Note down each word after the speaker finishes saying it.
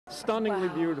Stunningly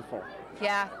Wow. beautiful.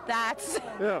 Yeah, that's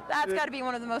Yeah, got to be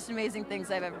one of the most amazing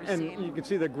things I've ever and seen. you can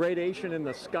see the gradation in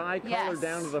the sky color Yes.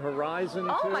 down to the horizon,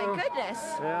 Oh too. my goodness.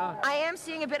 Yeah. I am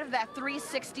seeing a bit of that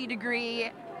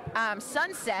 360-degree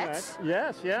sunset.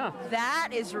 Yes, yeah. That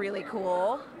is really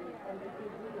cool.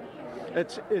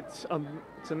 It's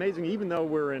amazing. Even though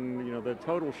we're in the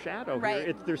total shadow Right.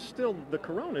 here, there's still the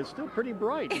corona is still pretty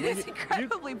bright. It is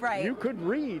incredibly bright. You could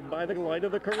read by the light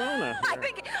of the corona. I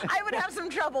think I would have some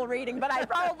trouble reading, but I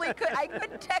probably could. I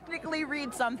could technically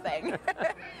read something.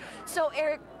 So,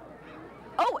 Eric.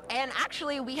 Oh, and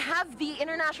actually, we have the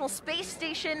International Space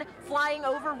Station flying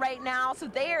over right now, so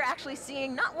they are actually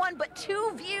seeing not one, but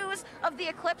two views of the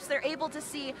eclipse. They're able to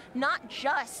see not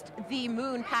just the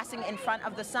moon passing in front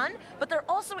of the sun, but they're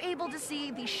also able to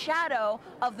see the shadow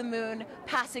of the moon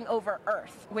passing over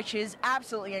Earth, which is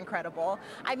absolutely incredible.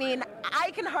 I mean,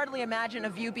 I can hardly imagine a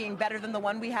view being better than the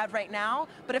one we have right now,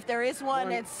 but if there is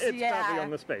one, it's probably on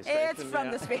the space station. It's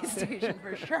from the space station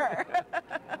for sure.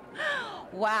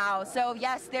 Wow. So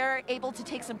yes, they're able to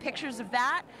take some pictures of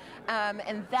that,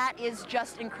 and that is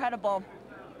just incredible.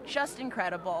 Just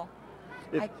incredible.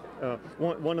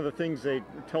 One of the things they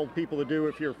told people to do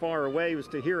if you're far away was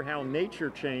to hear how nature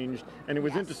changed, and it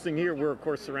was interesting here. We're of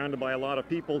course surrounded by a lot of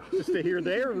people, just to hear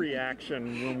their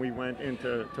reaction when we went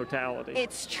into totality.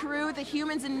 It's true, the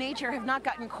humans in nature have not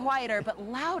gotten quieter, but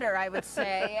louder, I would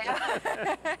say.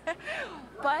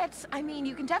 But I mean,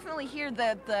 you can definitely hear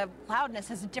the loudness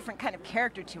has a different kind of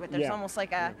character to it. There's almost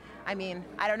like a, I mean,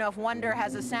 I don't know if wonder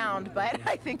has a sound, but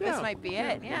I think this might be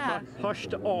it. Yeah.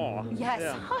 Hushed awe.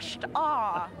 Yes, hushed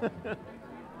awe.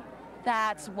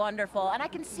 That's wonderful. And I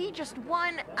can see just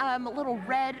one little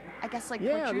red, I guess, like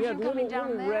protrusion coming down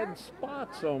little there. red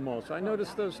spots almost. I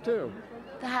noticed those too.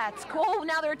 That's cool.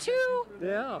 Now there are two.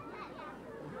 Yeah.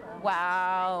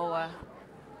 Wow.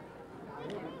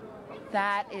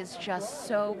 That is just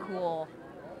so cool.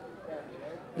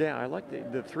 Yeah, I like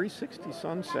the 360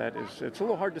 sunset. It's a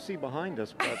little hard to see behind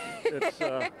us, but it's.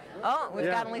 Oh, we've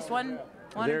got at least one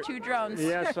or two drones.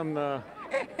 Yes,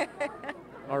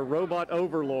 our robot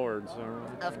overlords.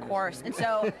 Of course. And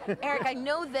so, Eric, I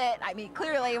know that, I mean,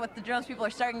 clearly with the drones, people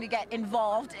are starting to get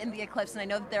involved in the eclipse, and I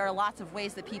know that there are lots of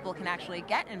ways that people can actually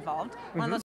get involved. One of those